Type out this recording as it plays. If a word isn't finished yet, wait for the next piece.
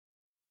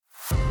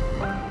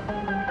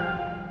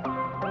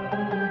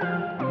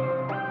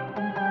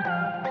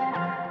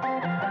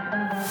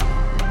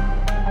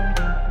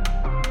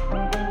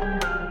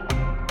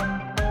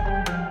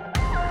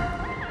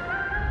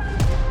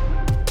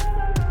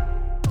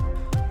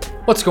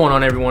What's going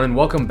on, everyone, and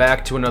welcome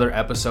back to another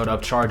episode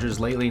of Chargers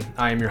Lately.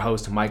 I am your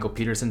host, Michael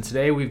Peterson.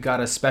 Today we've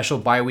got a special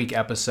bye-week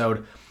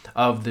episode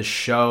of the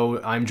show.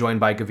 I'm joined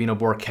by Gavino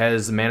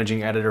Borquez, the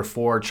managing editor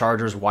for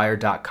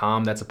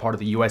ChargersWire.com. That's a part of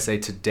the USA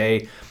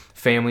Today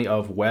family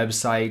of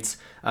websites.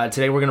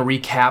 Today we're going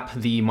to recap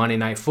the Monday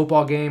Night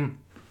Football game.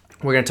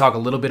 We're going to talk a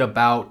little bit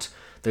about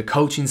the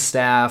coaching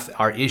staff,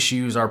 our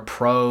issues, our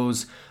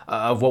pros,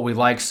 of what we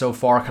like so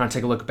far, kind of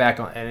take a look back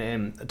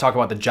and talk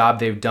about the job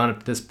they've done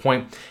at this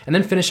point, and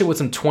then finish it with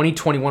some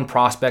 2021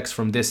 prospects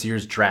from this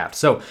year's draft.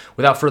 So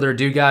without further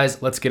ado,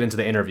 guys, let's get into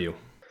the interview.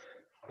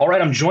 All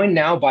right, I'm joined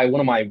now by one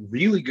of my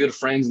really good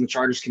friends in the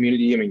Chargers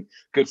community. I mean,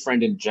 good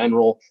friend in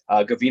general,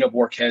 Gavino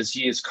Borquez.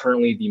 He is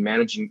currently the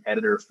managing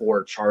editor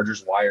for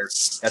Chargers Wire.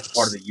 That's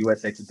part of the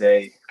USA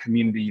Today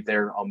community,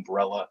 their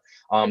umbrella.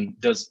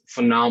 Does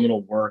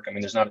phenomenal work. I mean,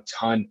 there's not a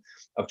ton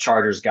of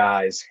Chargers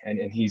guys,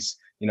 and he's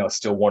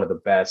still one of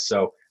the best.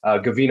 So,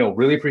 Gavino,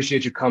 really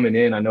appreciate you coming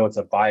in. I know it's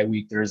a bye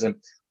week. There isn't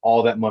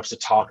all that much to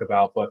talk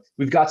about, but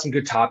we've got some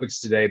good topics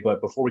today.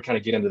 But before we kind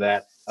of get into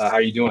that, how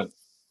are you doing?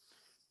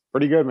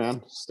 Pretty good,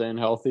 man. Staying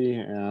healthy,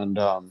 and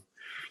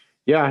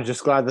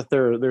just glad that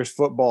there's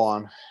football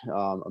on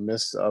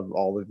amidst of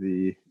all of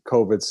the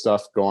COVID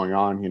stuff going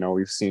on.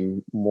 We've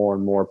seen more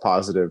and more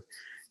positive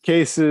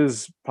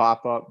cases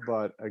pop up,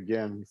 but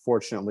again,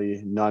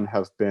 fortunately, none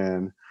have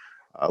been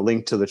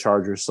linked to the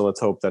Chargers. So let's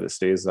hope that it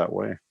stays that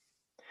way.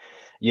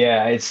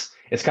 Yeah, it's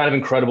kind of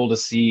incredible to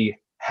see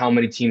how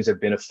many teams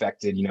have been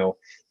affected,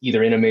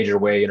 either in a major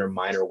way, in a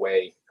minor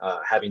way,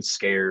 having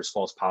scares,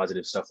 false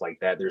positives, stuff like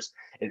that. There's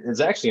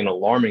actually an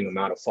alarming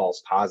amount of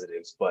false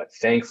positives, but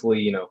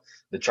thankfully,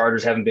 the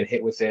Chargers haven't been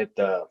hit with it.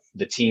 The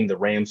team, the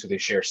Rams, who they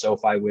share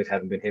SoFi with,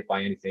 haven't been hit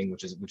by anything,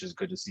 which is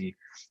good to see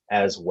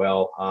as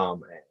well.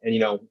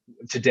 And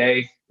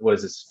today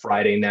was this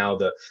Friday now.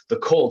 The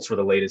Colts were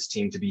the latest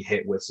team to be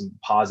hit with some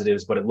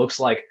positives, but it looks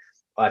like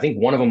I think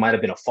one of them might have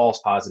been a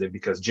false positive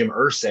because Jim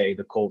Irsay,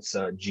 the Colts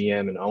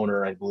GM and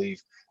owner, I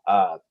believe,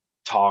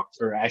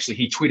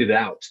 he tweeted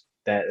out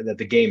that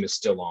the game is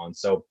still on.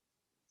 So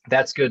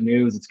that's good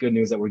news. It's good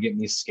news that we're getting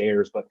these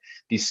scares, but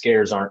these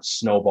scares aren't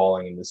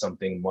snowballing into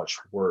something much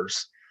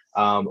worse.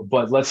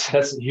 But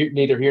that's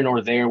neither here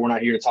nor there. We're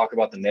not here to talk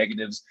about the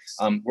negatives.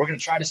 We're going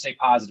to try to stay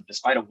positive.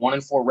 Despite a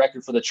 1-4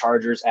 record for the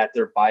Chargers at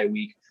their bye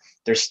week,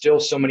 there's still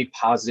so many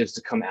positives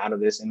to come out of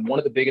this. And one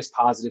of the biggest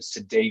positives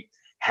to date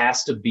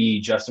has to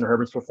be Justin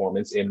Herbert's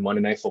performance in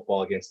Monday Night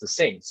Football against the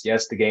Saints.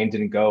 Yes, the game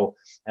didn't go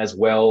as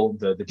well.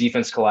 The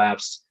defense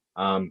collapsed.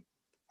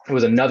 It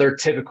was another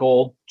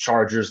typical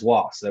Chargers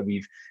loss that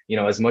we've,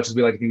 as much as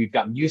we like to think we've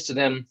gotten used to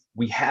them,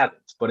 we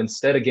haven't. But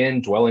instead,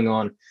 again, dwelling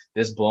on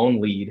this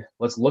blown lead,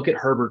 let's look at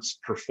Herbert's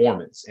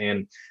performance.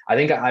 And I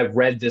think I've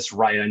read this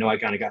right. I know I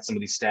kind of got some of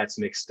these stats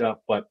mixed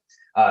up, but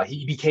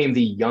he became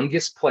the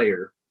youngest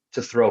player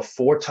to throw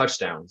 4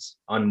 touchdowns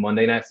on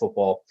Monday Night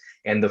Football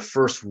and the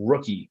first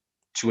rookie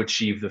to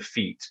achieve the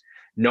feat.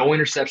 No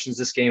interceptions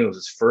this game. It was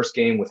his first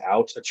game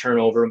without a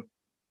turnover.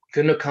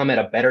 Couldn't have come at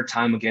a better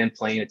time again,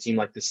 playing a team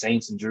like the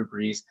Saints and Drew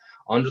Brees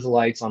under the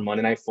lights on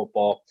Monday Night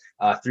Football.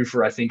 Threw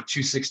for, I think,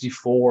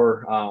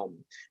 264,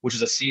 which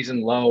is a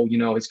season low.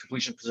 His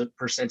completion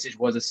percentage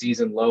was a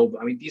season low.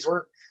 I mean, these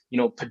were,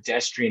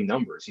 pedestrian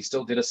numbers. He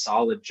still did a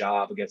solid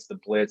job against the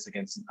blitz,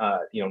 against,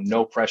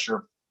 no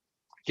pressure.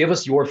 Give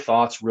us your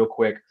thoughts real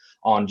quick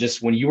on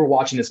just when you were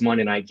watching this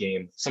Monday night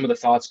game, some of the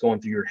thoughts going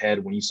through your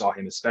head when you saw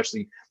him,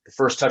 especially the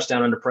first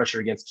touchdown under pressure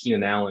against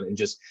Keenan Allen and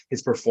just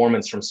his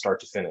performance from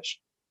start to finish.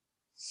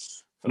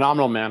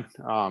 Phenomenal, man.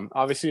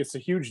 Obviously, it's a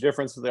huge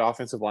difference with the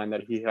offensive line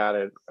that he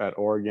had at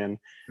Oregon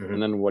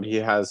and then what he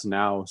has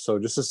now. So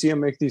just to see him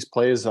make these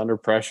plays under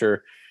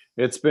pressure,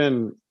 it's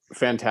been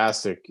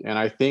fantastic. And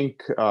I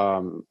think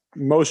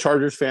most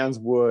Chargers fans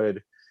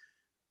would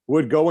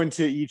go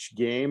into each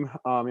game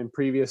in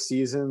previous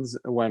seasons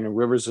when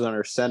Rivers was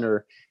under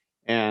center,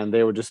 and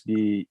they would just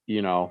be,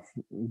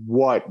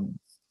 what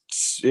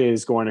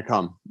is going to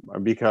come,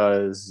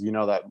 because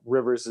that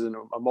Rivers is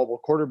a mobile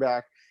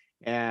quarterback,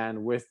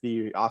 and with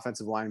the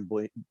offensive line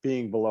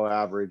being below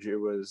average, it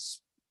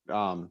was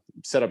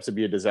set up to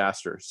be a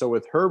disaster. So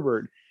with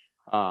Herbert,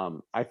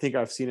 I think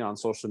I've seen it on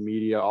social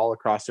media all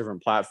across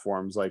different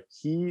platforms. Like,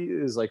 he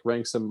is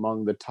ranks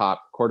among the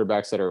top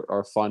quarterbacks that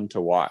are fun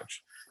to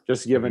watch,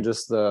 just given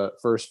just the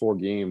first 4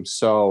 games.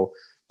 So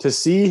to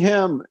see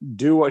him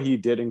do what he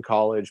did in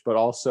college, but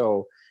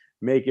also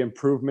make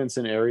improvements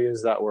in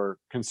areas that were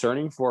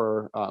concerning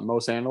for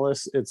most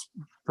analysts, it's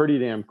pretty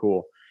damn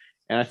cool.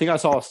 And I think I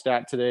saw a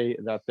stat today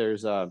that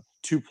there's 2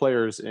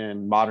 players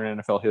in modern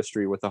NFL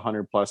history with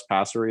 100-plus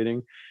passer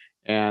rating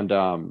and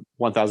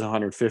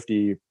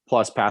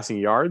 1,150-plus passing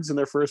yards in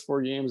their first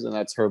 4 games, and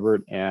that's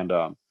Herbert and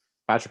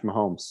Patrick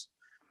Mahomes.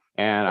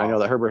 And I know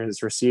that Herbert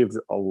has received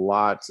a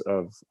lot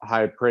of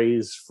high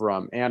praise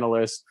from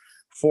analysts,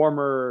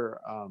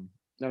 former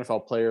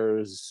NFL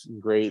players,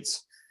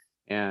 greats.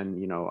 And,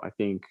 I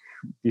think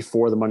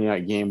before the Monday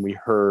night game, we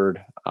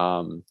heard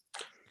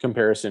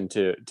comparison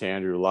to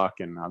Andrew Luck,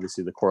 and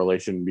obviously the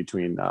correlation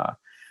between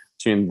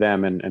between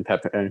them and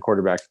Pep and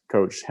quarterback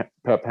coach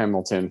Pep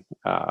Hamilton.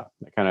 That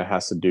kind of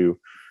has to do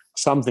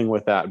something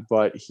with that.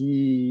 But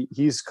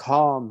he's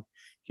calm,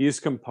 he's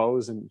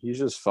composed, and he's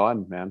just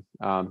fun, man.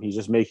 He's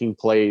just making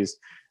plays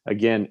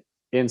again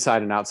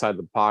inside and outside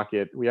the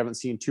pocket. We haven't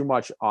seen too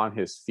much on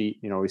his feet.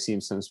 We've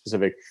seen some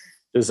specific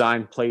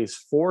design plays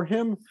for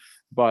him,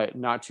 but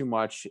not too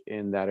much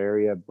in that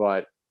area.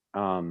 But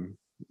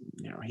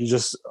he's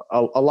just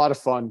a lot of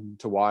fun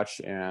to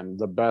watch, and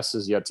the best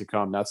is yet to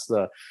come. That's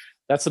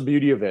the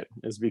beauty of it,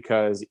 is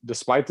because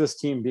despite this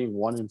team being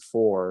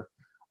 1-4,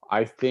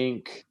 I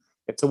think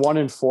it's a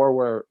 1-4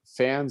 where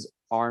fans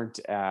aren't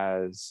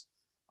as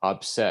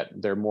upset.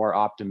 They're more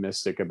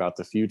optimistic about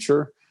the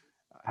future,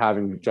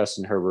 having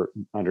Justin Herbert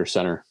under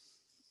center.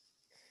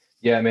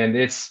 Yeah, man,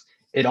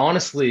 it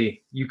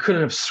honestly, you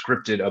couldn't have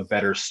scripted a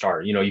better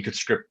start. You could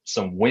script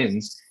some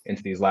wins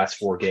into these last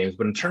 4 games,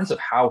 but in terms of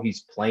how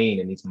he's playing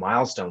and these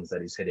milestones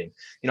that he's hitting,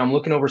 I'm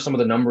looking over some of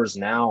the numbers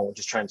now,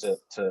 just trying to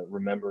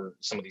remember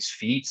some of these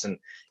feats, and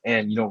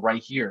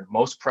right here,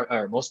 most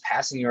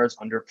passing yards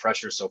under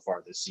pressure so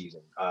far this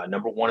season.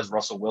 Number 1 is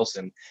Russell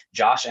Wilson.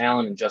 Josh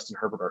Allen and Justin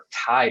Herbert are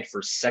tied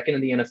for second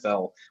in the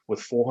NFL with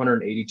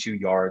 482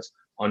 yards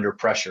under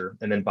pressure,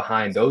 and then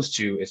behind those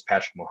two is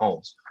Patrick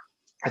Mahomes.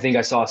 I think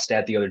I saw a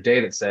stat the other day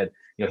that said,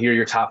 here are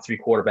your top 3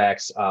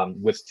 quarterbacks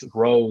with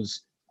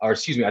throws, or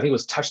excuse me, I think it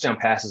was touchdown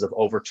passes of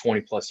over 20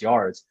 plus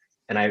yards.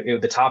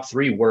 And the top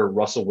 3 were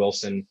Russell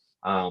Wilson,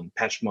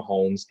 Patrick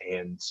Mahomes,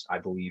 and I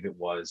believe it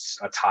was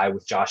a tie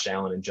with Josh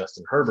Allen and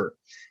Justin Herbert.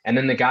 And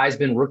then the guy's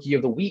been rookie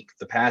of the week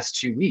the past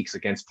 2 weeks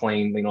against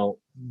playing,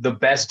 the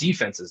best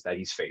defenses that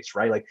he's faced,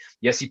 right? Like,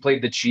 yes, he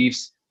played the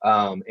Chiefs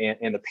and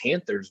the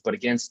Panthers, but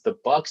against the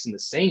Bucks and the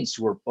Saints,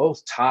 who are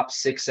both top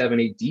 6, 7,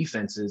 8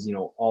 defenses,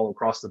 all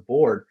across the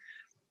board,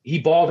 he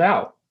balled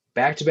out,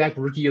 back-to-back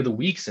rookie of the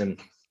weeks. And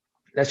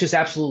that's just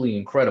absolutely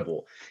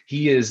incredible.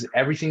 He is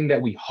everything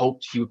that we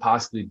hoped he would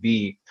possibly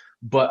be,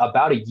 but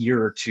about a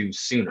year or 2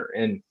 sooner.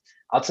 And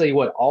I'll tell you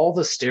what, all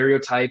the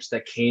stereotypes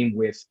that came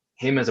with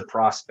him as a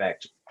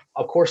prospect,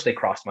 of course they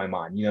crossed my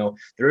mind.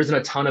 There isn't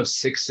a ton of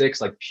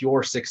 6'6", like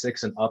pure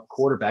 6'6" and up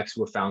quarterbacks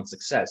who have found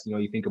success.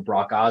 You think of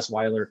Brock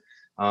Osweiler.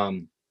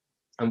 I'm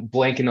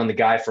blanking on the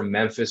guy from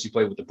Memphis who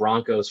played with the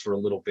Broncos for a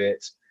little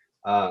bit.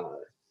 I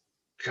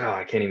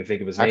can't even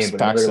think of his name. But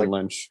Paxton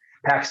Lynch.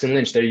 Paxton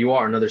Lynch, there you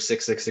are, another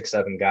 6'6",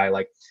 6'7" guy.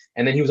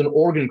 And then he was an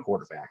Oregon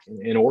quarterback,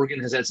 and Oregon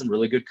has had some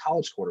really good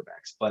college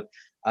quarterbacks, but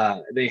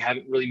they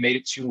haven't really made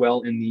it too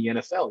well in the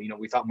NFL.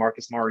 We thought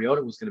Marcus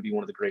Mariota was going to be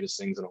one of the greatest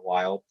things in a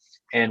while,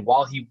 and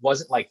while he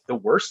wasn't like the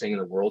worst thing in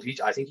the world,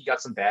 I think he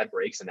got some bad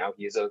breaks, and now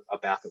he is a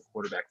backup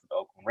quarterback for the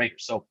Oakland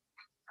Raiders. So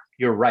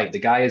you're right, the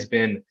guy has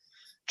been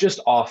just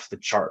off the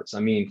charts.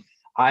 I mean,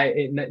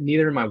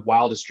 neither in my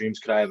wildest dreams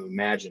could I have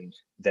imagined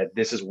that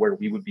this is where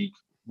we would be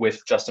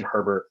with Justin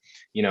Herbert,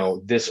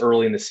 this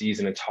early in the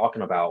season, and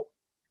talking about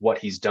what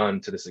he's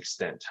done to this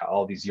extent,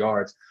 all these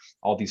yards,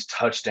 all these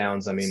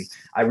touchdowns. I mean,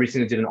 I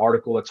recently did an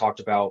article that talked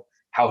about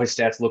how his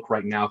stats look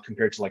right now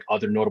compared to like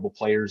other notable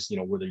players,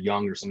 where they're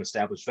young or some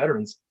established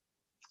veterans.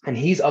 And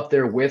he's up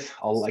there with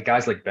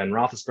guys like Ben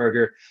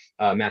Roethlisberger,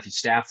 Matthew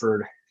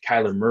Stafford,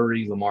 Kyler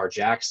Murray, Lamar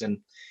Jackson.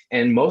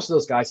 And most of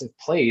those guys have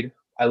played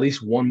at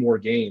least one more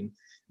game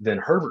than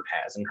Herbert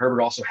has. And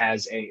Herbert also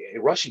has a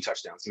rushing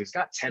touchdown. So he's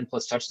got 10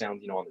 plus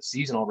touchdowns, on the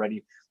season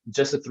already,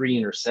 just the 3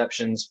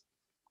 interceptions.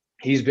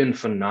 He's been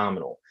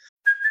phenomenal.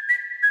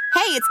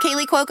 Hey, it's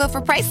Kaylee Cuoco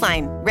for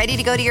Priceline. Ready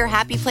to go to your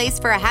happy place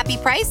for a happy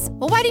price?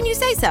 Well, why didn't you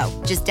say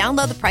so? Just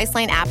download the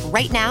Priceline app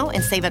right now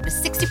and save up to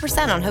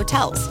 60% on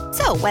hotels.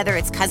 So whether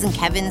it's Cousin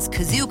Kevin's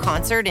Kazoo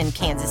Concert in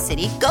Kansas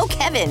City, go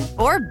Kevin,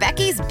 or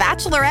Becky's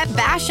Bachelorette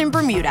Bash in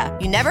Bermuda,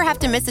 you never have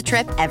to miss a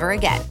trip ever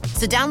again.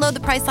 So download the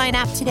Priceline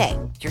app today.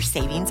 Your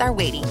savings are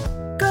waiting.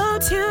 Go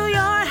to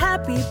your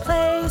happy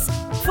place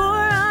for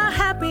a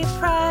happy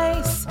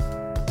price.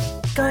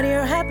 Go to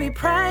your happy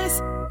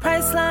price,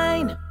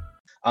 Priceline.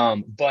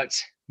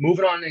 But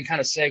moving on and kind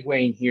of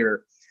segueing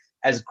here,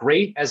 as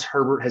great as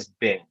Herbert has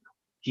been,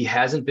 he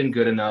hasn't been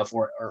good enough,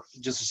 or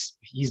just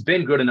he's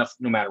been good enough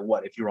no matter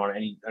what, if you're on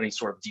any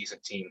sort of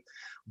decent team.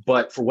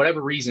 But for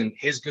whatever reason,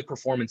 his good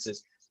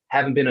performances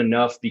haven't been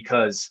enough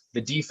because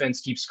the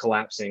defense keeps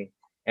collapsing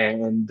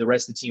and the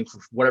rest of the team,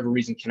 for whatever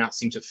reason, cannot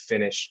seem to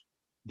finish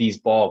these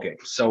ball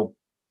games. So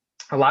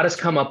a lot has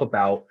come up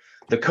about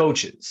the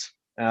coaches.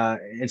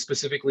 And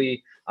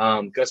specifically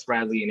Gus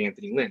Bradley and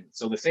Anthony Lynn.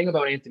 So the thing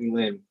about Anthony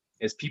Lynn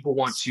is people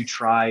want to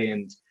try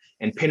and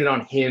pin it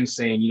on him,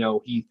 saying,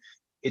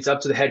 it's up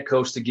to the head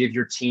coach to give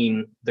your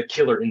team the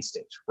killer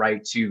instinct,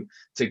 right? To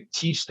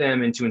teach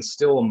them and to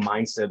instill a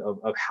mindset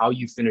of how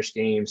you finish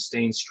games,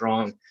 staying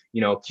strong,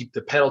 keep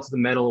the pedal to the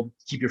metal,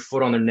 keep your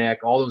foot on their neck,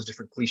 all those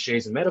different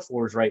cliches and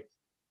metaphors, right?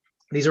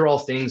 These are all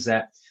things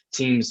that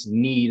teams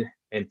need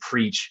and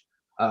preach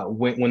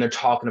when they're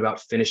talking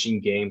about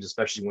finishing games,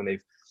 especially when they've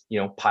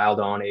piled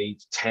on a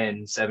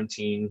 10,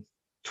 17,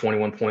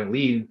 21 point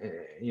lead,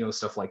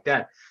 stuff like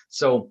that.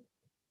 So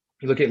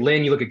you look at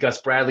Lynn, you look at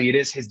Gus Bradley, it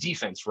is his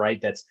defense,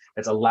 right? That's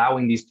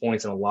allowing these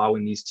points and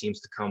allowing these teams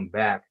to come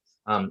back.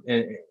 And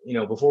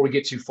before we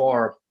get too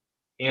far,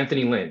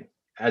 Anthony Lynn,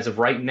 as of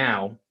right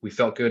now, we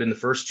felt good in the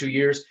first 2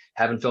 years,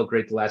 haven't felt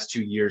great the last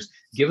 2 years.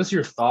 Give us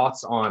your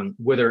thoughts on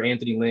whether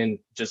Anthony Lynn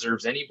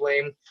deserves any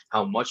blame,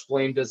 how much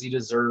blame does he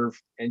deserve,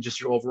 and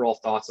just your overall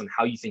thoughts on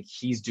how you think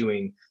he's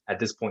doing at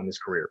this point in his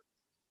career.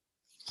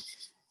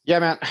 Yeah,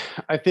 man,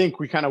 I think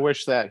we kind of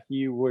wish that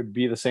he would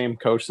be the same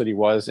coach that he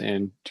was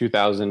in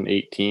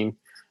 2018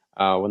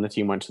 when the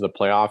team went to the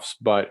playoffs,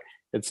 but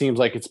it seems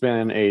like it's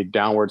been a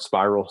downward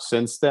spiral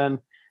since then.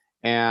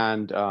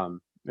 And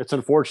it's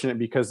unfortunate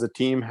because the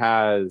team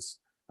has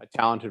a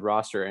talented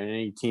roster and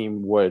any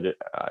team would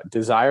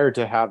desire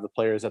to have the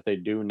players that they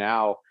do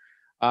now.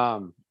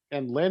 And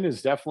Lynn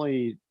is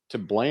definitely to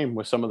blame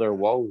with some of their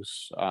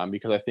woes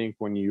because I think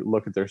when you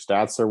look at their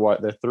stats,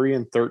 they're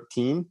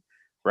 3-13,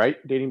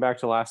 right? Dating back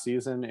to last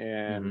season.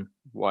 And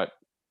what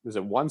was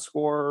it? 1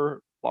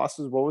 score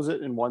losses? What was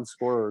it in 1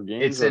 score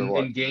games? It's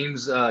in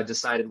games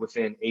decided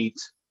within eight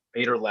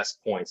or less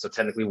points. So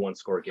technically 1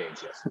 score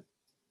games. Yes.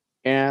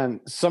 And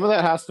some of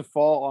that has to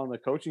fall on the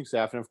coaching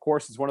staff. And of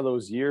course, it's one of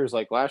those years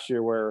like last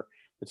year where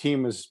the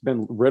team has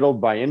been riddled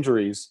by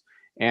injuries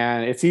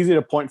and it's easy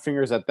to point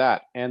fingers at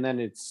that. And then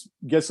it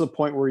gets to the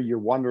point where you're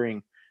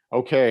wondering,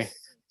 okay,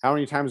 how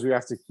many times do we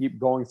have to keep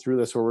going through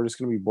this where we're just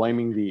going to be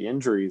blaming the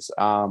injuries?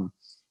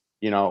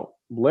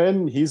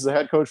 Lynn, he's the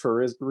head coach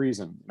for a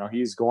reason.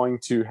 He's going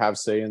to have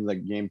say in the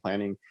game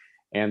planning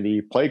and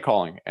the play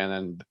calling. And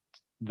then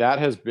that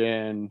has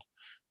been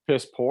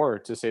piss poor,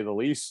 to say the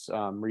least,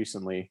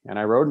 recently. And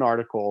I wrote an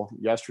article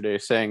yesterday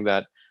saying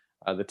that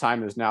the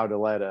time is now to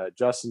let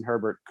Justin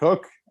Herbert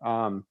cook,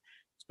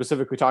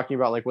 specifically talking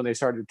about like when they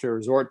started to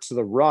resort to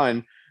the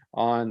run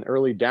on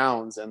early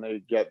downs and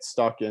they get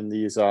stuck in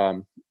these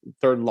 3rd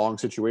and long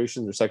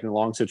situations or 2nd and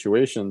long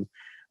situations.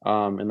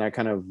 And that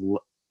kind of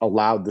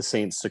allowed the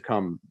Saints to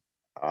come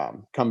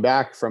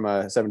back from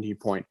a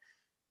 17-point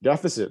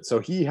deficit. So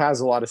he has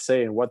a lot of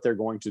say in what they're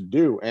going to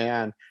do.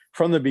 And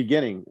from the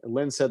beginning,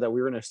 Lynn said that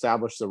we were going to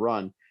establish the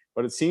run,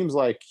 but it seems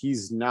like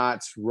he's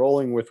not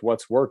rolling with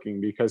what's working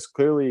because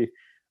clearly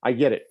I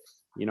get it.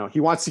 He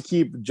wants to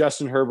keep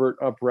Justin Herbert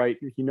upright.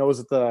 He knows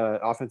that the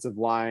offensive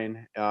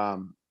line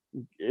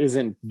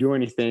isn't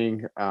doing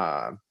anything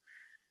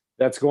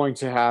that's going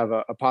to have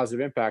a positive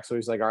impact. So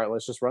he's like, all right,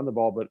 let's just run the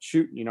ball, but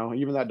shoot,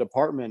 even that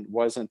department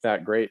wasn't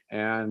that great.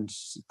 And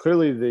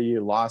clearly the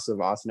loss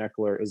of Austin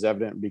Eckler is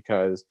evident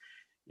because,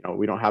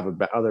 we don't have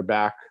other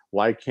back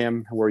like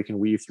him where he can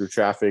weave through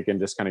traffic and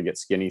just kind of get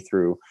skinny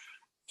through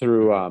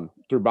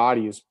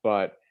bodies.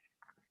 But,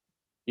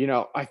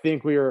 I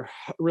think we are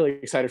really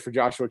excited for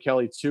Joshua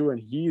Kelly too.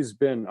 And he's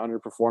been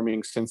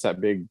underperforming since that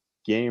big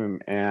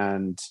game.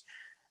 And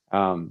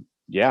I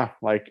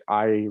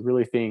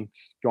really think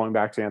going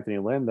back to Anthony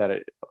Lynn,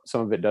 that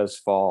some of it does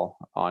fall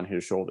on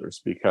his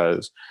shoulders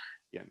because,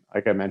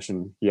 like I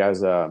mentioned, he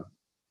has a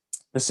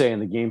say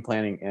in the game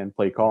planning and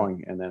play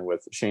calling. And then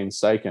with Shane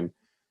Steichen,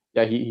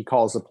 he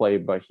calls the play,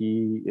 but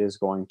he is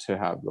going to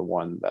have the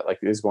one that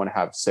is going to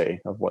have say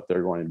of what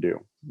they're going to do,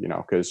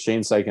 because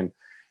Shane Steichen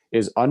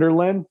is under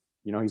Lynn.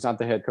 He's not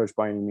the head coach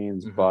by any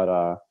means,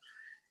 but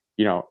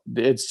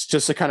it's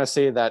just to kind of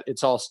say that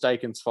it's all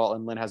Steichen's fault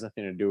and Lynn has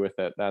nothing to do with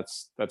it.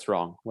 That's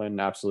wrong. Lynn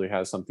absolutely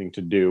has something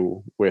to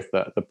do with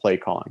the play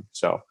calling.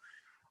 So,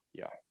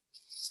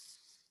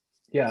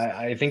 yeah,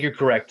 I think you're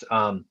correct.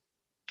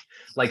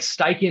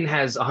 Steichen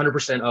has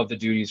 100% of the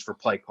duties for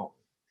play calling.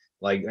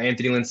 Like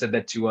Anthony Lynn said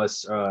that to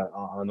us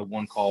on the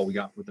one call we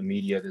got with the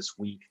media this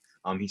week.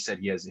 He said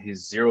he has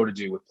his 0 to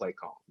do with play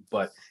calling,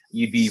 but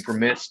you'd be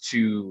remiss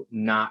to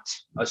not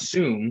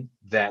assume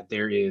that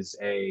there is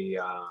a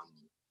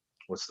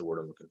what's the word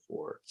I'm looking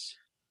for?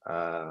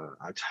 Oh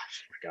my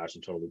gosh,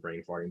 I'm totally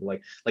brain farting.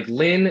 But like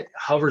Lynn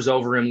hovers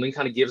over him. Lynn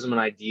kind of gives him an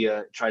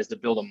idea, tries to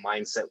build a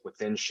mindset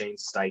within Shane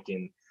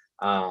Steichen.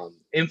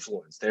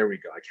 Influence. There we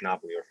go. I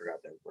cannot believe I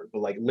forgot that word.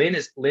 But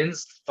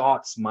Lynn's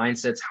thoughts,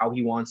 mindsets, how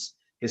he wants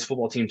his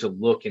football team to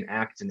look and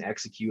act and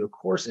execute, of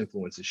course,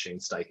 influences Shane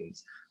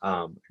Steichen's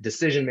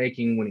decision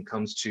making when it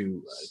comes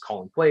to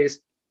calling plays.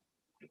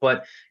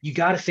 But you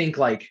got to think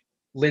like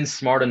Lynn's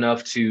smart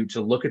enough to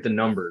look at the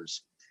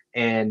numbers,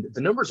 and the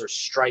numbers are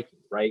striking,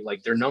 right?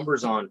 Like their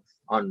numbers on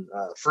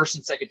 1st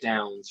and 2nd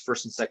downs,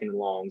 1st and 2nd and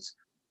longs,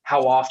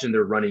 how often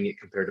they're running it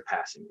compared to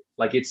passing it.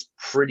 Like it's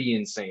pretty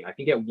insane. I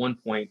think at one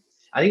point,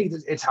 I think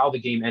it's how the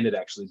game ended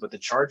actually, but the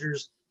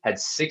Chargers had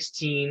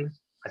 16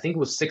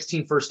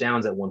 first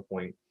downs at one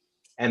point,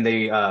 and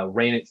they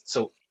ran it.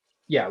 So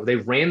they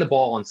ran the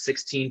ball on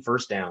 16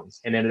 first downs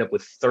and ended up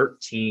with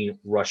 13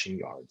 rushing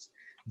yards.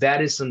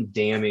 That is some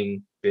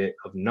damning bit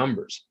of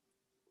numbers.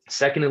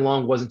 2nd and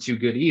long wasn't too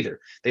good either.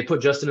 They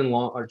put Justin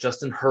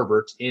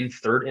Herbert in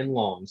 3rd and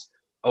longs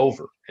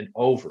over and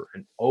over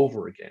and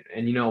over again.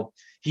 And,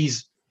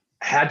 he's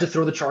had to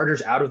throw the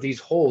Chargers out of these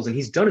holes, and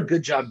he's done a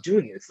good job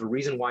doing it. It's the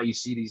reason why you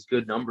see these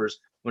good numbers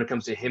when it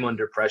comes to him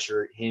under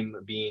pressure, him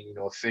being,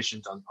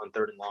 efficient on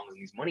 3rd and long and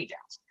these money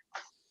downs.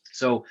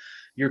 So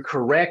you're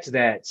correct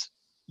that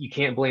you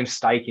can't blame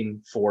Steichen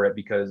for it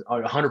because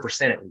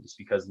 100% at least,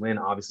 because Lynn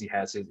obviously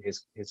has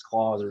his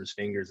claws or his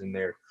fingers in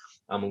there.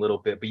 a little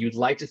bit, but you'd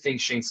like to think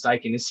Shane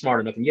Steichen is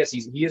smart enough. And yes,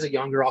 he is a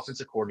younger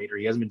offensive coordinator.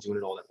 He hasn't been doing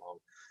it all that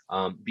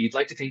long. But you'd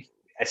like to think,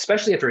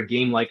 especially after a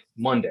game like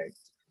Monday,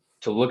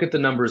 to look at the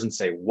numbers and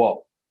say,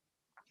 whoa,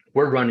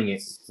 we're running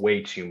it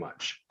way too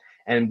much.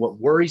 And what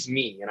worries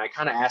me, and I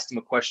kind of asked him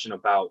a question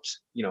about,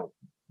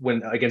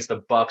 when against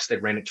the Bucs, they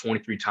ran it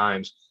 23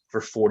 times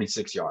for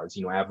 46 yards,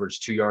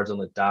 averaged 2 yards on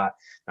the dot.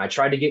 And I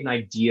tried to get an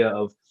idea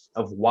of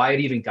why it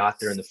even got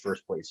there in the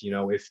first place.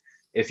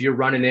 If you're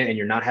running it and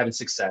you're not having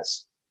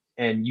success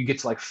and you get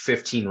to like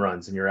 15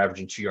 runs and you're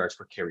averaging 2 yards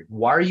per carry,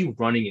 why are you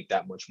running it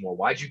that much more?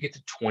 Why'd you get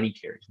to 20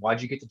 carries?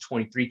 Why'd you get to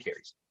 23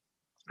 carries?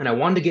 And I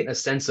wanted to get a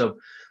sense of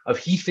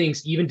he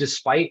thinks, even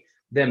despite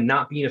them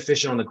not being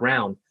efficient on the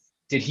ground,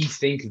 did he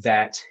think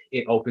that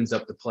it opens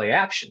up the play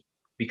action?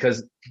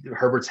 Because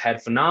Herbert's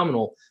had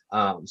phenomenal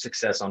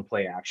success on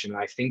play action.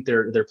 I think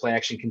their play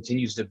action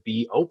continues to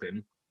be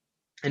open,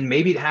 and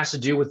maybe it has to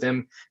do with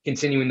them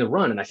continuing the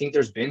run. And I think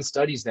there's been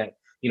studies that,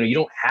 you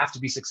don't have to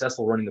be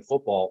successful running the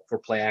football for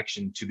play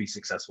action to be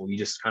successful. You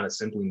just kind of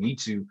simply need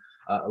to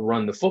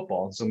run the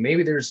football. So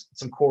maybe there's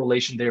some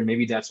correlation there.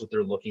 Maybe that's what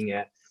they're looking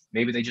at.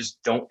 Maybe they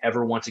just don't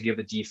ever want to give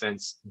the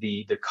defense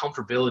the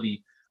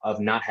comfortability of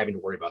not having to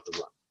worry about the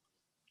run.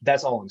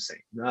 That's all I'm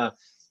saying.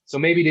 So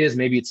maybe it is,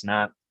 maybe it's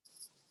not.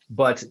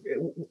 But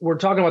we're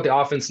talking about the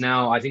offense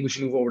now. I think we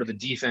should move over to the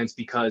defense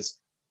because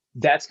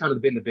that's kind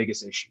of been the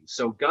biggest issue.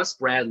 So Gus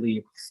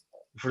Bradley,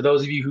 for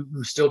those of you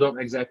who still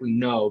don't exactly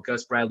know,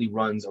 Gus Bradley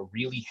runs a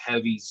really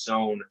heavy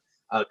zone,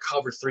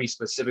 cover 3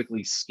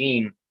 specifically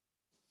scheme,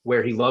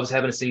 where he loves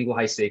having a single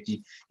high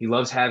safety. He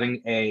loves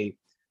having a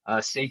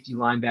safety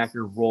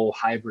linebacker role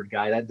hybrid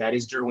guy. That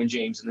is Derwin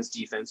James in this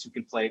defense, who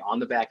can play on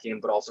the back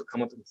end, but also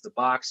come up into the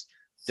box,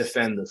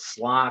 defend the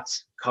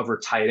slots, cover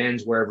tight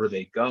ends wherever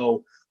they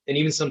go, and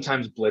even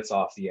sometimes blitz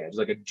off the edge.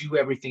 Like a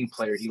do-everything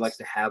player, he likes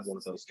to have one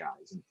of those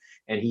guys.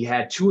 And he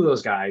had 2 of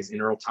those guys in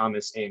Earl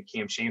Thomas and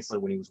Cam Chancellor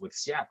when he was with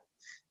Seattle.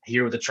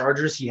 Here with the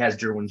Chargers, he has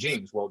Derwin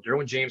James. Well,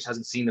 Derwin James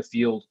hasn't seen the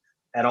field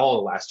at all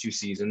the last 2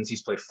 seasons.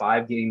 He's played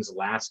 5 games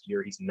last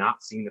year. He's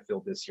not seen the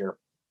field this year.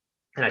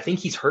 And I think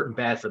he's hurting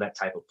bad for that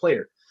type of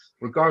player.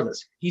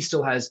 Regardless, he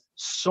still has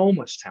so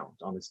much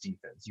talent on this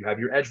defense. You have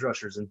your edge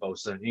rushers in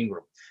Bosa and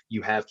Ingram.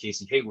 You have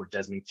Casey Hayward,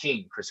 Desmond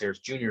King, Chris Harris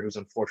Jr., who's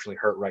unfortunately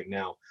hurt right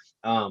now.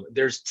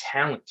 There's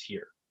talent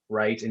here,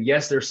 right? And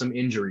yes, there's some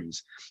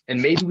injuries.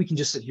 And maybe we can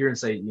just sit here and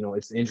say,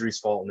 it's the injury's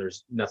fault and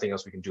there's nothing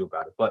else we can do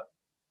about it. But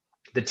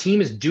the team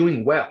is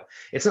doing well.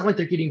 It's not like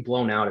they're getting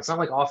blown out. It's not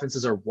like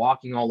offenses are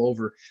walking all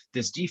over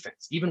this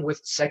defense. Even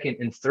with second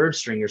and third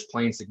stringers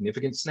playing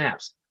significant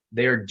snaps,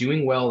 they are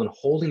doing well and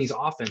holding these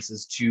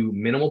offenses to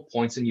minimal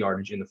points and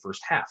yardage in the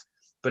first half.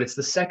 But it's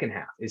the second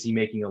half. Is he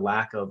making a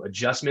lack of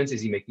adjustments?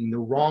 Is he making the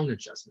wrong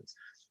adjustments?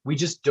 We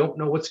just don't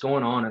know what's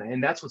going on.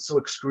 And that's what's so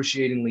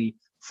excruciatingly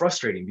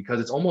frustrating, because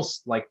it's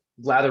almost like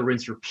lather,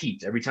 rinse,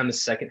 repeat. Every time the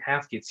second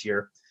half gets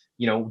here,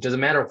 doesn't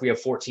matter if we have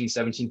 14,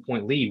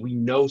 17-point lead. We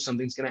know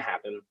something's going to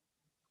happen.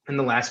 In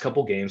the last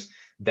couple games,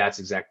 that's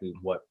exactly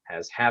what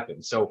has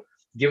happened. So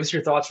give us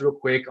your thoughts real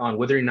quick on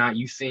whether or not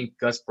you think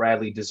Gus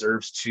Bradley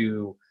deserves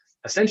to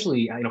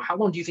essentially, how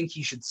long do you think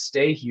he should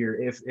stay here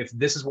if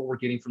this is what we're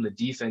getting from the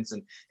defense,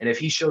 and if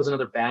he shows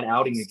another bad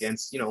outing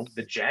against,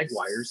 the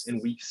Jaguars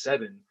in week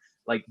 7,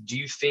 like, do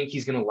you think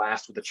he's going to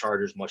last with the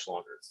Chargers much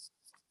longer?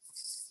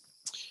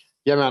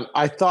 Yeah, man,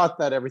 I thought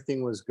that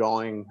everything was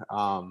going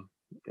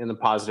in the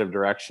positive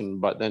direction,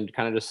 but then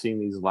kind of just seeing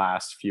these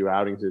last few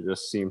outings, it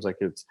just seems like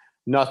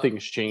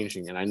nothing's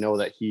changing. And I know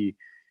that he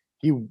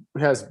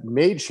has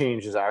made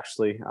changes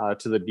actually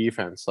to the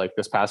defense. Like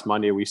this past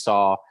Monday, we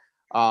saw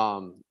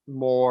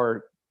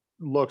more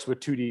looks with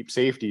 2 deep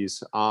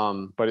safeties,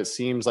 but it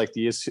seems like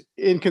the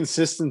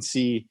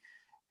inconsistency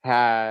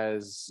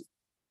has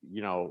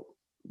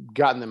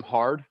gotten them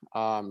hard,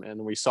 and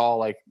we saw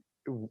like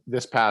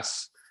this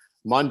past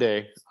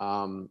Monday,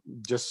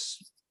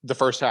 just the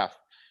first half,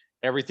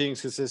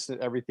 everything's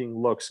consistent, everything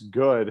looks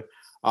good,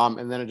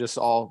 and then it just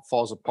all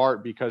falls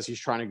apart because he's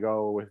trying to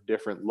go with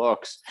different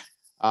looks.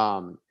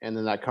 And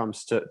then that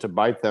comes to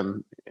bite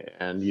them.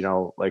 And,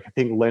 like, I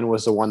think Lynn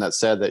was the one that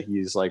said that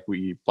he's like,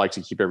 we like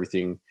to keep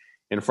everything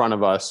in front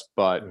of us,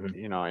 but,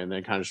 and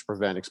then kind of just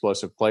prevent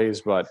explosive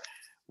plays. But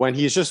when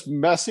he's just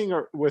messing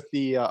with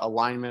the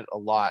alignment a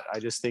lot, I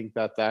just think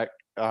that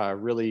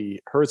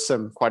really hurts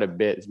them quite a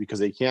bit, because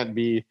they can't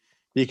be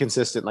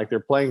consistent. Like,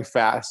 they're playing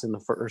fast in the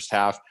first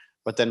half,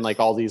 but then like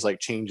all these like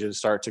changes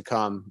start to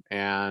come.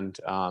 And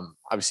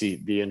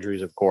obviously the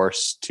injuries, of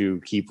course,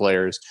 to key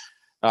players,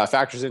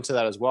 factors into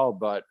that as well.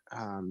 But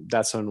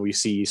that's when we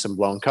see some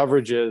blown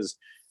coverages.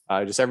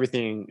 Just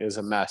everything is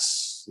a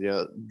mess.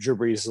 Drew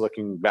Brees is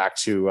looking back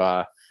to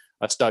a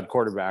stud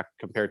quarterback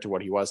compared to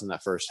what he was in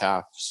that first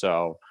half.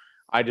 So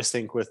I just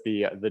think with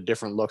the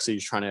different looks that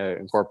he's trying to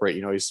incorporate,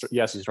 he's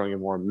throwing in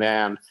more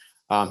man.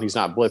 He's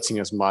not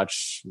blitzing as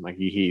much, like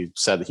he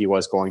said that he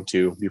was going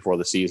to before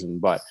the season.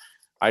 But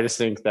I just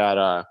think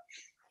that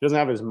he doesn't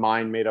have his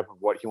mind made up of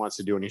what he wants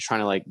to do, and he's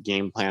trying to like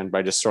game plan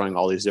by just throwing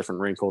all these different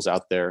wrinkles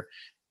out there.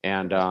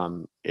 and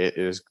it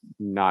is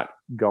not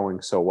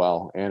going so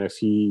well. And if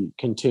he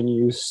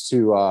continues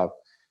to,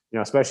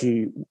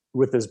 especially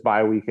with this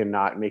bye week and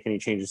not make any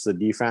changes to the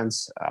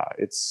defense,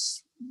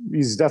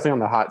 he's definitely on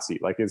the hot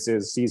seat. Like his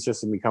seat's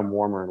just become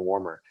warmer and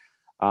warmer.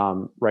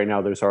 Right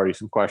now, there's already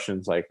some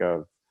questions like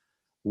of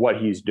what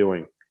he's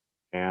doing,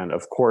 and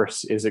of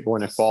course, is it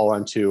going to fall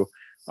into,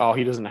 oh,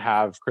 he doesn't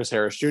have Chris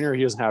Harris Jr.,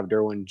 he doesn't have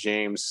Derwin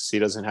James, he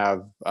doesn't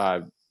have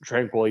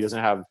Tranquil, he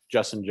doesn't have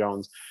Justin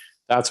Jones.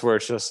 That's where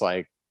it's just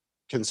like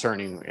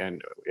concerning,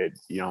 and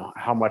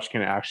how much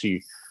can it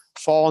actually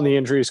fall on the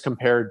injuries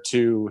compared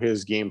to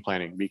his game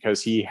planning,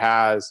 because he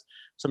has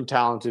some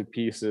talented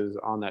pieces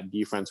on that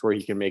defense where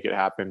he can make it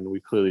happen. We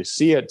clearly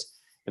see it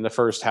in the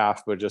first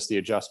half, but just the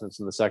adjustments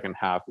in the second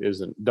half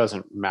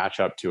doesn't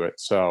match up to it.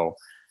 So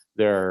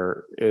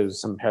there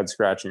is some head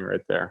scratching right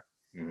there.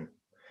 Mm-hmm.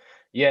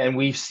 Yeah, and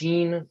we've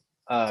seen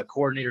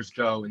coordinators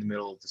go in the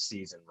middle of the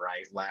season,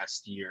 right?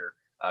 Last year,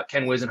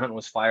 Ken Whisenhunt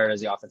was fired as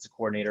the offensive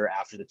coordinator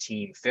after the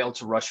team failed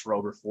to rush for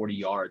over 40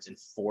 yards in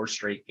 4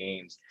 straight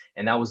games.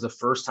 And that was the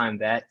first time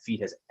that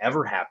feat has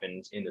ever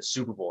happened in the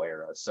Super Bowl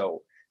era.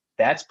 So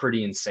that's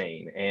pretty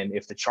insane. And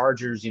if the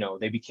Chargers,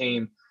 they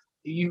became,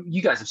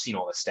 you guys have seen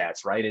all the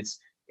stats, right? It's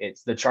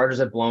the Chargers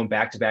have blown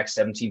back-to-back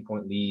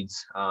 17-point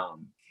leads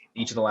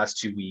each of the last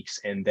 2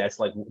 weeks. And that's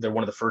like, they're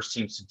one of the first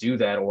teams to do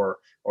that, or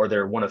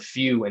they're one of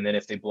few. And then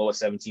if they blow a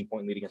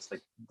 17-point lead against,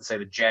 say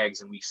the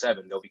Jags in week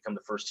 7, they'll become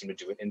the first team to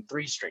do it in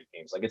 3 straight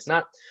games. Like, it's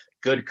not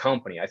good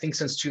company. I think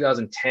since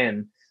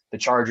 2010, the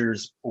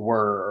Chargers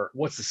were,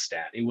 what's the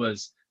stat? It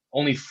was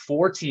only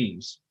 4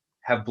 teams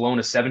have blown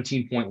a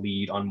 17-point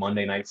lead on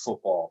Monday Night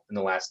Football in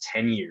the last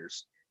 10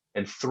 years.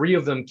 And 3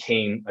 of them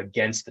came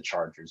against the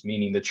Chargers,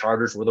 meaning the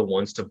Chargers were the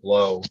ones to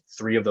blow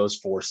 3 of those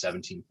 4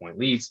 17-point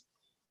leads,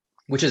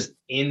 which is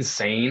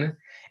insane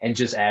and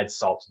just adds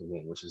salt to the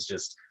wound, which is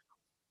just,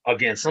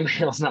 again,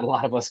 something else not a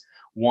lot of us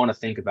want to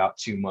think about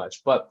too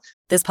much. But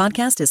this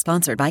podcast is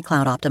sponsored by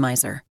Cloud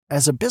Optimizer.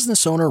 As a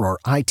business owner or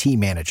IT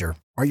manager,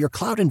 are your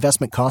cloud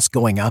investment costs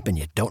going up and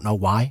you don't know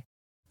why?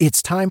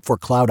 It's time for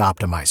Cloud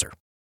Optimizer.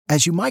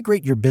 As you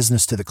migrate your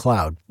business to the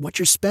cloud, what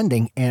you're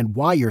spending and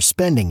why you're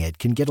spending it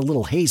can get a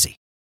little hazy.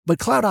 But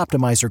Cloud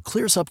Optimizer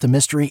clears up the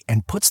mystery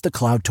and puts the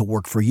cloud to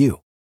work for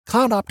you.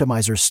 Cloud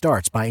Optimizer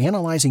starts by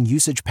analyzing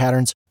usage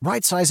patterns,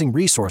 right-sizing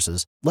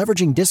resources,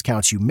 leveraging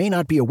discounts you may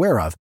not be aware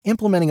of,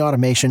 implementing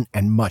automation,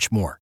 and much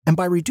more. And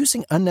by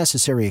reducing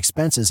unnecessary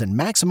expenses and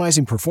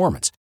maximizing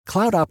performance,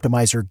 Cloud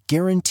Optimizer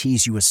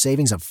guarantees you a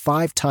savings of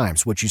 5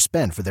 times what you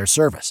spend for their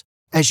service.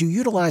 As you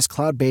utilize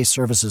cloud-based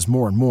services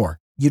more and more,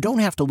 you don't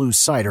have to lose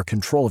sight or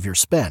control of your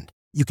spend.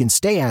 You can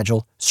stay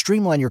agile,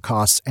 streamline your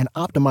costs, and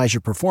optimize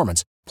your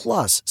performance,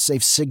 plus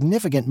save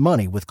significant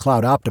money with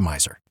Cloud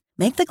Optimizer.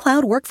 Make the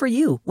cloud work for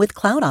you with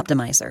Cloud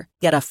Optimizer.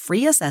 Get a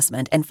free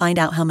assessment and find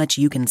out how much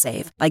you can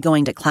save by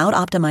going to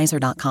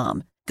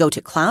cloudoptimizer.com. Go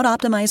to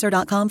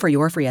cloudoptimizer.com for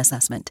your free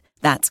assessment.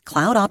 That's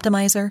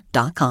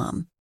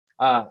cloudoptimizer.com.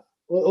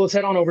 Let's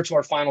head on over to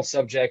our final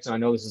subject. And I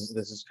know this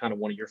is kind of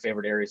one of your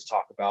favorite areas to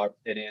talk about.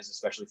 It is,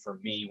 especially for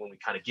me, when we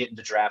kind of get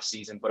into draft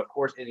season. But of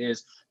course, it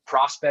is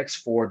prospects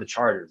for the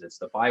Chargers. It's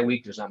the bye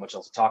week. There's not much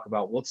else to talk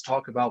about. Let's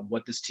talk about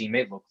what this team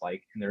may look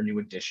like and their new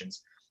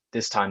additions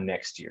this time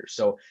next year.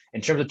 So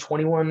in terms of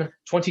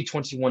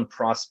 2021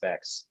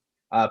 prospects,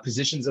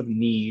 positions of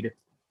need,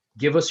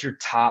 give us your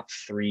top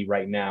 3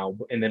 right now,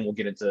 and then we'll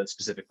get into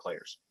specific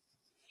players.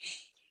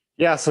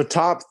 Yeah, so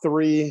top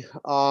 3,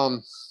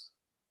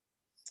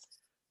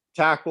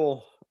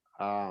 tackle,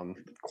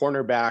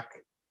 cornerback,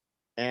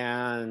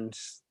 and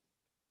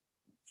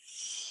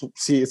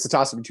see, it's a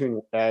toss-up between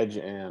edge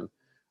and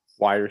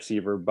wide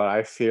receiver, but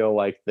I feel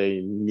like they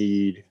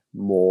need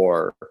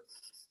more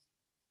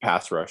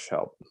pass rush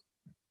help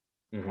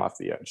off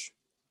the edge.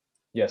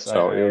 Yes,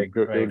 so it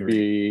would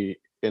be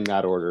in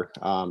that order: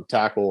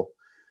 tackle,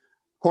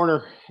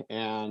 corner,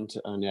 and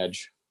an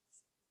edge.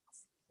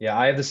 Yeah,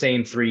 I have the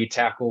same 3: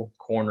 tackle,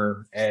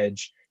 corner,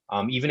 edge.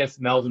 Even if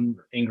Melvin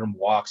Ingram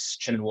walks,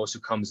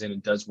 Chinonwosu comes in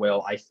and does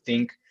well, I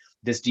think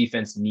this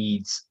defense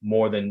needs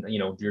more than,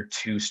 your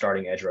 2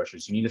 starting edge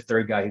rushers. You need a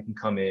third guy who can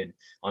come in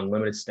on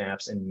limited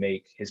snaps and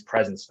make his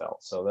presence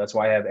felt. So that's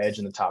why I have edge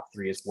in the top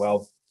 3 as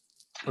well.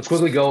 Let's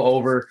quickly go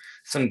over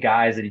some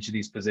guys at each of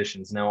these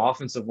positions. Now,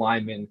 offensive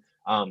linemen,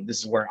 this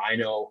is where I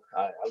know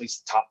at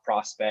least the top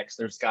prospects.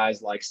 There's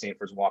guys like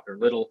Stanford's Walker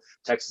Little,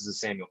 Texas's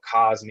Samuel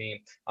Cosme,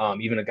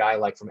 even a guy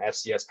like from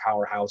FCS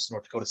powerhouse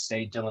North Dakota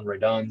State, Dylan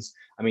Raduns.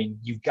 I mean,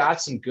 you've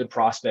got some good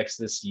prospects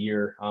this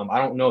year. I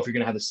don't know if you're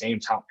going to have the same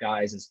top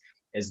guys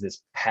as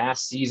this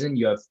past season.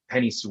 You have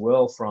Penei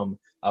Sewell from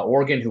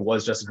Oregon, who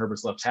was Justin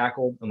Herbert's left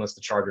tackle. Unless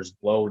the Chargers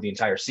blow the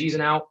entire season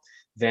out,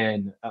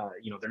 then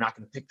they're not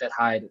going to pick that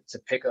high to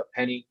pick up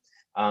Penei.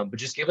 But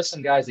just give us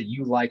some guys that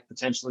you like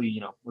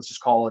potentially, let's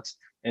just call it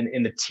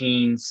in the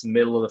teens,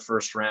 middle of the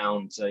first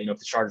round. If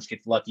the Chargers get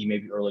lucky,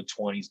 maybe early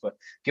 20s. But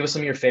give us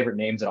some of your favorite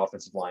names at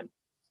offensive line.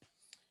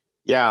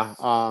 Yeah,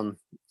 Dylan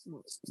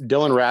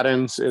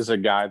Raduns is a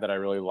guy that I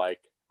really like.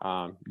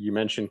 You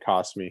mentioned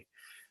Cosme.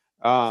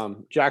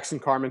 Jackson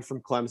Carman from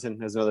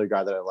Clemson is another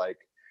guy that I like.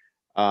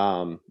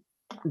 And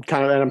I'm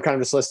kind of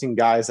just listing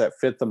guys that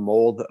fit the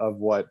mold of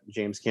what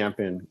James Camp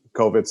and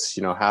Kovitz,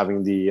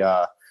 having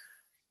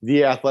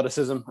the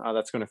athleticism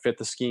that's going to fit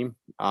the scheme.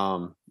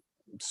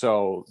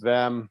 So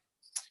them,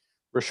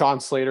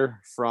 Rashawn Slater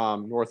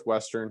from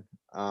Northwestern,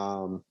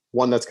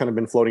 one that's kind of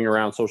been floating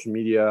around social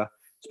media,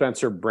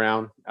 Spencer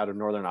Brown out of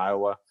Northern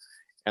Iowa,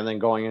 and then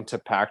going into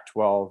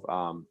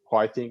Pac-12, who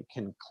I think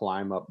can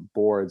climb up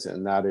boards,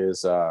 and that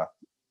is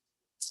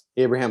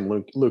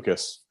Abraham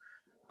Lucas,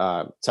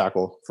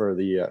 tackle for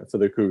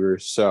the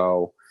Cougars.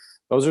 So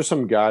those are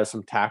some guys,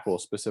 some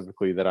tackles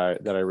specifically that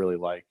I really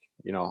like.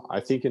 I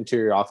think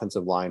interior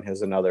offensive line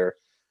has another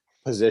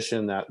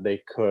position that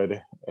they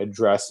could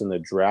address in the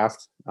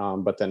draft.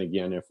 But then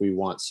again, if we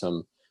want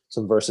some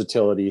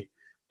versatility,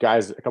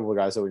 a couple of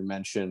guys that we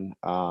mentioned,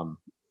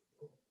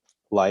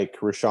 like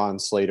Rashawn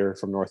Slater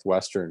from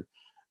Northwestern,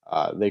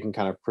 they can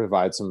kind of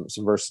provide some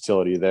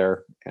versatility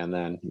there. And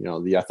then,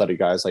 the athletic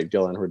guys like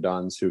Dylan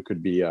Reduns, who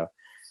could be a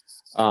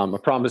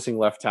promising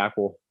left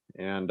tackle,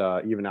 and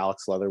even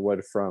Alex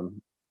Leatherwood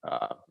from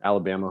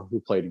Alabama, who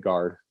played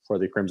guard for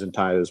the Crimson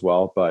Tide as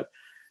well. But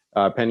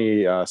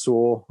Penny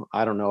Sewell,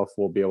 I don't know if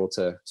we'll be able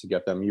to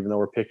get them, even though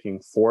we're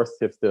picking fourth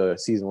if the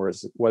season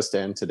was to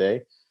end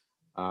today.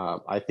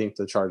 I think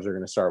the Chargers are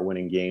going to start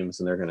winning games,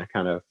 and they're going to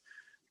kind of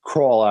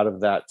crawl out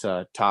of that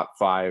top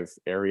 5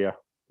 area.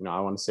 I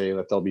want to say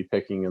that they'll be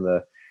picking in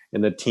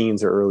the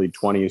teens or early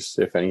 20s,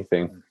 if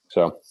anything.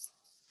 So.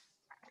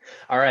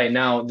 All right.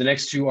 Now, the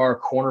next two are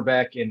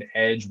cornerback and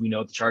edge. We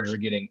know the Chargers are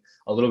getting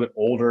a little bit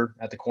older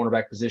at the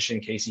cornerback position.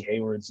 Casey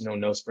Hayward's,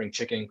 no spring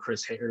chicken.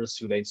 Chris Harris,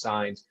 who they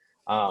signed,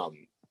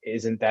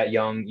 isn't that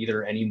young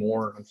either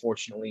anymore,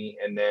 unfortunately.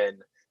 And then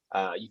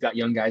you've got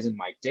young guys in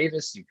Mike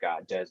Davis. You've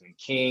got Desmond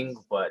King,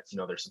 but,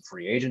 there's some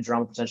free agent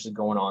drama potentially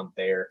going on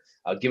there.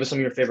 Give us some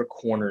of your favorite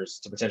corners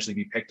to potentially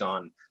be picked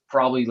on,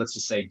 probably, let's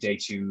just say, day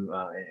 2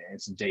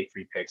 and some day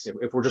 3 picks,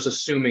 if we're just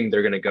assuming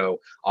they're going to go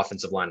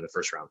offensive line in the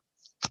first round.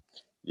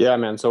 Yeah,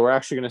 man. So we're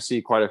actually going to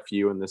see quite a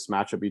few in this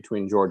matchup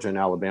between Georgia and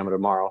Alabama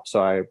tomorrow.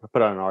 So I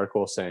put out an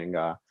article saying,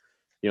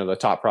 the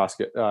top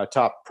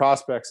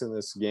prospects in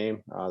this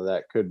game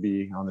that could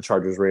be on the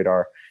Chargers'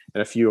 radar,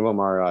 and a few of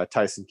them are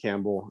Tyson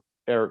Campbell,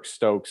 Eric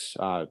Stokes,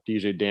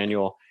 DJ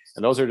Daniel,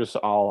 and those are just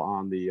all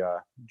on the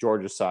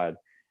Georgia side.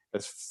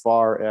 As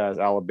far as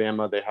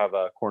Alabama, they have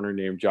a corner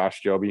named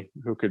Josh Joby,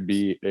 who could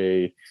be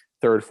a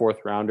 3rd,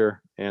 4th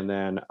rounder, and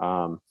then.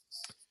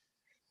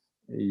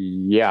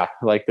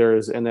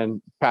 And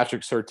then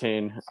Patrick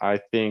Surtain, I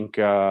think,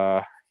 he's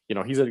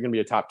going to be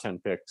a top 10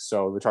 pick.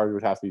 So the Chargers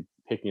would have to be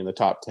picking in the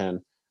top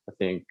 10, I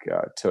think,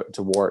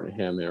 to warrant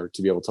him or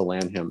to be able to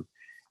land him.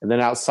 And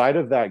then outside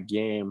of that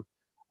game,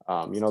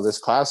 this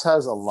class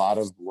has a lot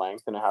of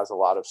length and it has a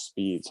lot of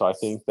speed. So I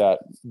think that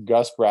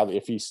Gus Bradley,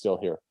 if he's still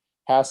here,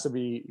 has to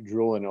be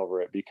drooling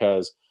over it,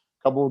 because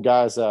a couple of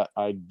guys that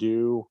I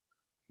do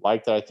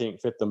like that I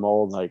think fit the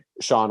mold, like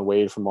Sean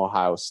Wade from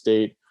Ohio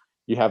State.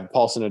 You have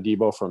Paulson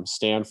Adebo from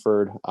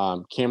Stanford,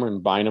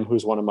 Cameron Bynum,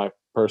 who's one of my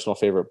personal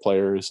favorite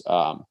players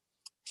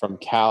from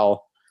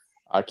Cal,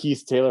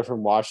 Keith Taylor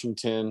from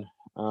Washington.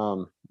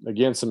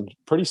 Again, some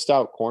pretty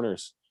stout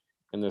corners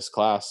in this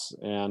class,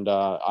 and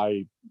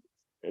I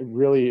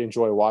really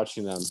enjoy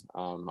watching them.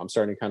 I'm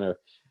starting to kind of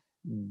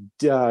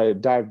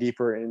dive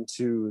deeper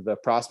into the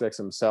prospects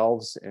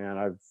themselves, and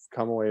I've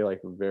come away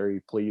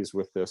very pleased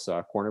with this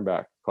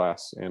cornerback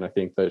class, and I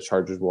think the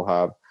Chargers will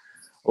have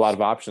a lot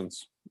of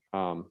options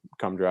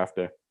come draft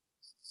day.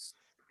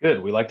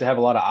 Good. We like to have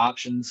a lot of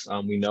options.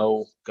 We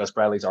know Gus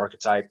Bradley's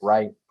archetype,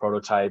 right?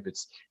 Prototype.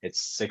 It's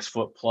 6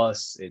 foot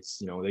plus.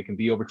 It's, they can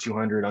be over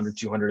 200, under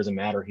 200 doesn't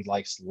matter. He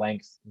likes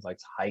length. He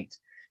likes height.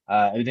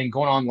 And then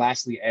going on,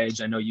 lastly,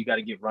 edge. I know you got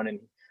to get running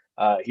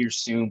here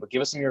soon, but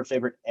give us some of your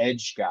favorite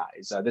edge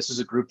guys. This is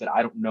a group that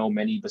I don't know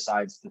many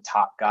besides the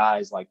top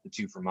guys, like the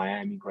 2 from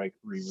Miami,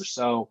 Gregory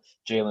Rousseau,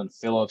 Jalen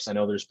Phillips. I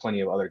know there's plenty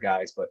of other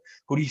guys, but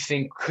who do you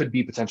think could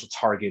be potential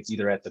targets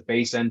either at the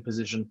base end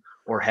position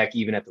or heck,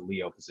 even at the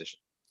Leo position?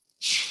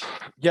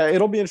 Yeah,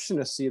 it'll be interesting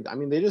to see. I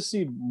mean, they just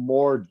need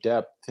more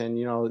depth, and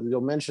they'll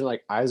mention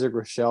like Isaac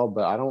Rochelle,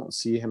 but I don't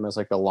see him as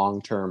like a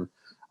long-term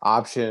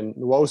option.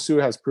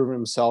 Nwosu has proven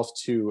himself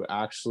to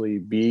actually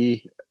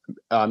be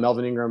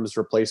Melvin Ingram's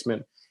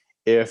replacement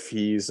if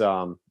he's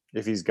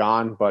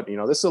gone. But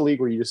this is a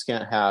league where you just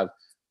can't have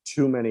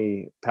too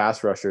many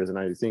pass rushers, and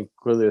I think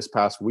clearly this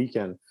past week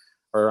on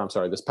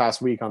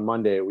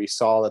Monday, we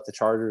saw that the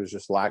Chargers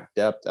just lack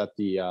depth at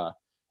the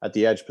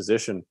edge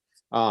position.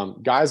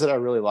 Guys that I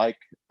really like,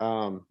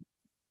 I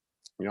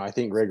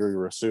think Gregory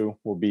Rousseau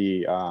will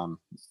be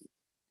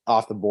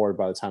off the board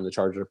by the time the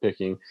Chargers are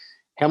picking.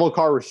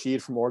 Hamilcar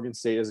Rashed from Oregon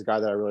State is a guy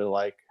that I really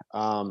like.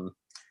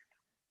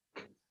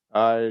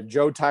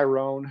 Joe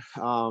Tyrone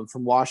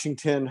from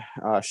Washington,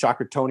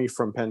 Shaka Toney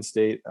from Penn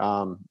State,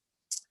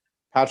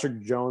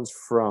 Patrick Jones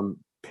from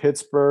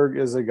Pittsburgh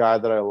is a guy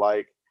that I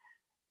like.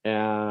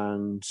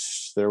 And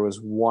there was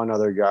one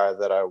other guy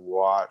that I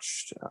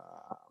watched.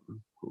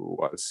 Who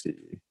was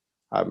he?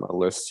 I have my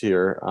list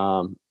here.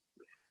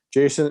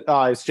 It's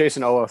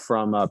Jason Owa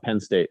from Penn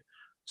State.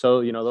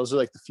 So, those are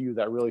like the few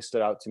that really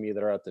stood out to me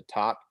that are at the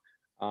top.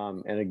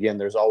 And again,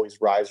 there's always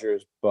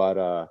risers,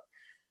 but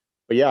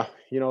yeah,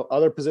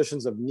 other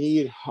positions of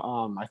need,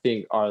 I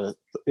think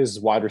is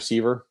wide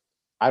receiver.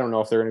 I don't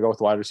know if they're going to go with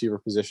the wide receiver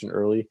position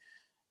early.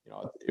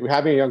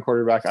 Having a young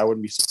quarterback, I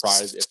wouldn't be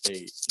surprised if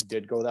they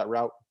did go that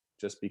route,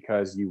 just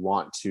because you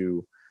want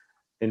to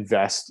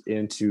invest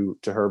into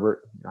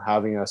Herbert.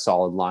 Having a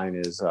solid line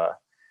is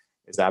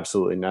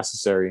absolutely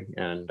necessary,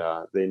 and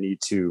they need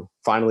to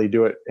finally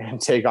do it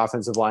and take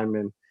offensive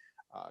linemen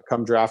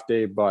come draft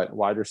day. But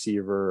wide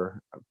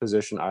receiver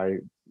position, I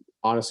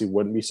honestly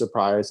wouldn't be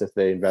surprised if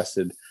they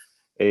invested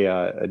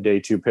a day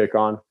 2 pick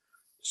on.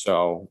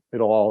 So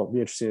it'll all be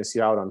interesting to see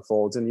how it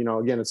unfolds. And,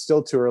 again, it's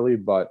still too early,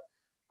 but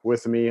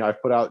with me,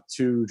 I've put out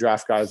 2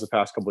 draft guides the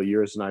past couple of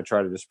years, and I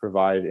try to just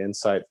provide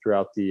insight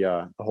throughout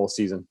the whole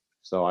season.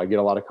 So I get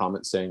a lot of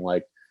comments saying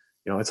like,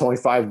 it's only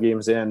 5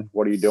 games in.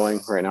 What are you doing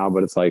right now?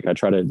 But it's like, I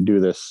try to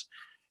do this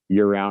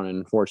year round. And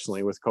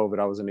unfortunately with COVID,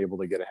 I wasn't able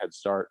to get a head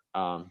start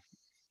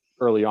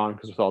early on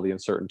because with all the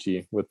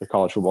uncertainty with the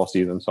college football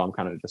season. So I'm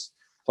kind of just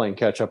playing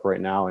catch up right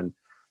now. And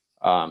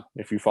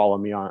if you follow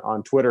me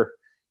on Twitter,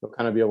 you'll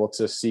kind of be able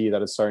to see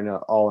that it's starting to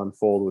all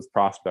unfold with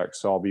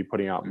prospects. So I'll be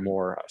putting out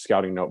more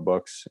scouting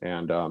notebooks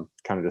and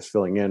kind of just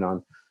filling in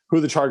on who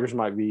the Chargers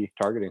might be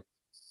targeting.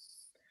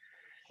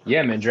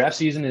 Yeah, man, draft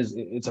season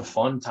it's a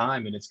fun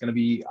time, and it's going to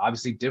be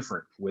obviously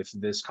different with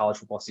this college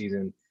football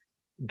season.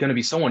 Going to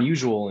be so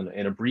unusual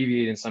and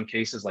abbreviated in some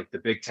cases. Like the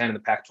Big Ten and the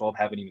Pac-12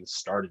 haven't even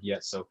started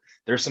yet. So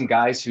there's some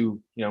guys who,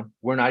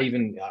 aren't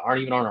even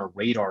on our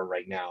radar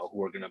right now,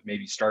 who are going to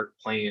maybe start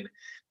playing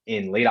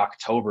in late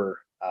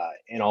October.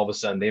 And all of a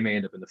sudden they may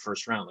end up in the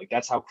first round. Like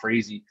that's how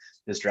crazy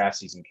this draft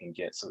season can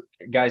get. So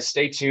guys,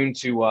 stay tuned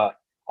to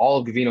all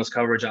of Gavino's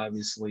coverage,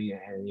 obviously.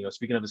 And,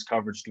 speaking of his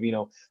coverage,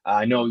 Gavino,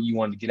 I know you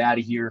wanted to get out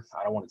of here.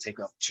 I don't want to take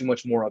up too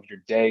much more of your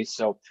day.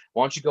 So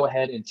why don't you go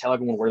ahead and tell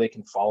everyone where they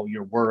can follow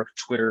your work,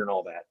 Twitter, and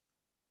all that.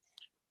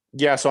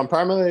 Yeah, so I'm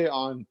primarily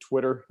on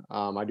Twitter.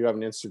 I do have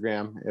an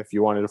Instagram if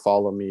you wanted to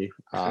follow me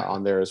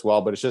on there as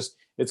well. But it's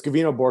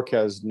Gavino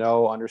Borquez,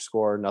 no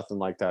underscore, nothing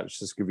like that. It's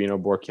just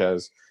Gavino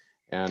Borquez.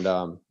 And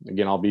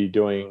again, I'll be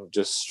doing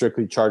just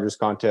strictly Chargers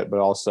content, but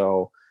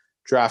also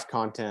draft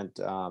content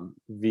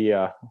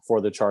for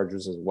the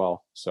Chargers as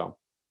well. So,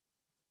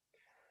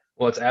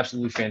 well, it's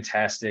absolutely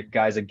fantastic,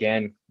 guys.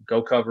 Again,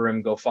 go cover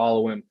him, go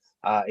follow him.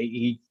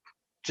 He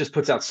just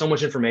puts out so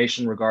much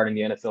information regarding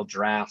the NFL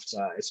draft,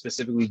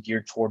 specifically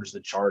geared towards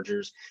the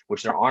Chargers,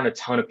 which there aren't a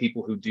ton of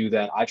people who do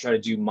that. I try to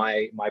do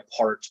my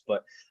part,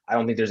 but I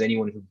don't think there's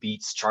anyone who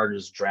beats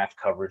Chargers draft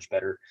coverage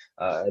better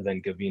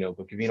than Gavino.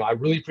 But Gavino, I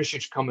really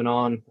appreciate you coming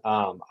on.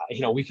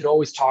 We could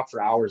always talk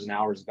for hours and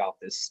hours about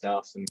this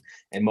stuff,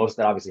 and most of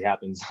that obviously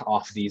happens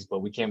off these, but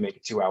we can't make a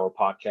 2-hour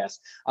podcast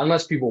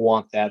unless people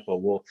want that.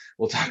 But we'll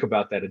talk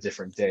about that a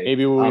different day.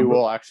 Maybe we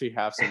will actually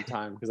have some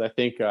time, because I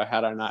think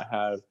had I not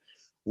had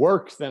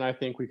work, then I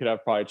think we could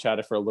have probably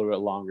chatted for a little bit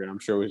longer, and I'm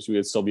sure we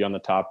would still be on the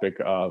topic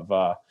of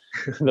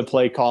the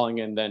play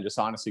calling, and then just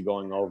honestly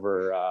going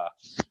over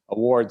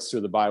awards through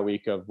the bye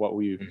week of what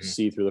we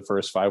see through the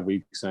first 5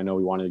 weeks. I know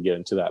we wanted to get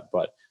into that,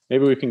 but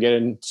maybe we can get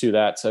into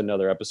that to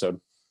another episode.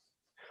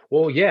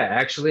 Well, yeah,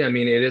 actually, I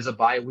mean, it is a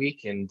bye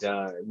week, and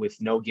with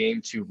no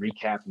game to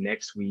recap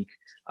next week,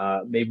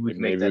 maybe we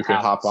can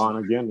hop on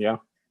again.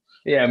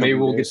 Yeah, maybe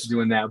we'll get to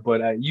doing that,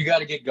 but you got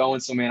to get going.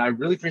 So, man, I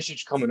really appreciate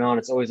you coming on.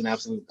 It's always an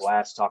absolute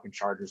blast talking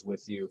Chargers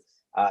with you.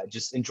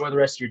 Just enjoy the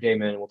rest of your day,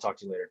 man, and we'll talk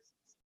to you later.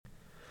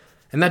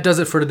 And that does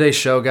it for today's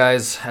show,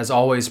 guys. As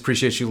always,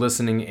 appreciate you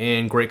listening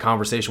in. Great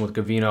conversation with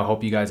Gavino.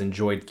 Hope you guys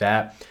enjoyed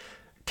that.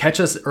 Catch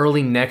us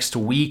early next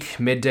week,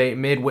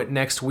 midweek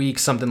next week,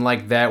 something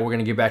like that. We're going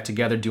to get back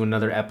together, do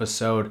another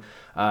episode,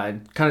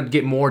 kind of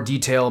get more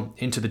detail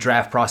into the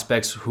draft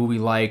prospects, who we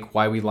like,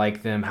 why we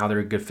like them, how they're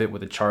a good fit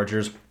with the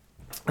Chargers.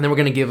 And then we're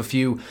going to give a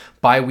few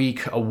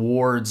bye-week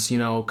awards,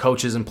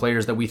 coaches and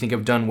players that we think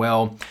have done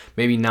well,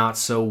 maybe not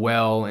so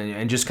well,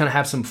 and just kind of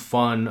have some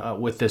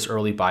fun with this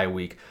early bye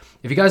week.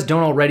 If you guys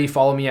don't already,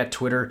 follow me at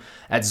Twitter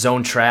at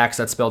ZoneTracks.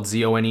 That's spelled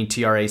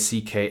ZoneTracks.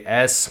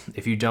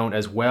 If you don't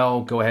as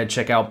well, go ahead and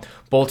check out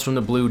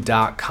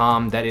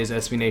boltsfromtheblue.com. That is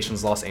SB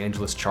Nation's Los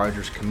Angeles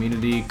Chargers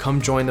community.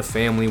 Come join the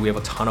family. We have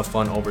a ton of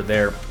fun over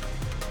there.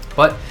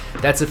 But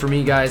that's it for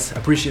me, guys.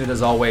 Appreciate it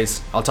as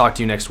always. I'll talk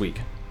to you next week.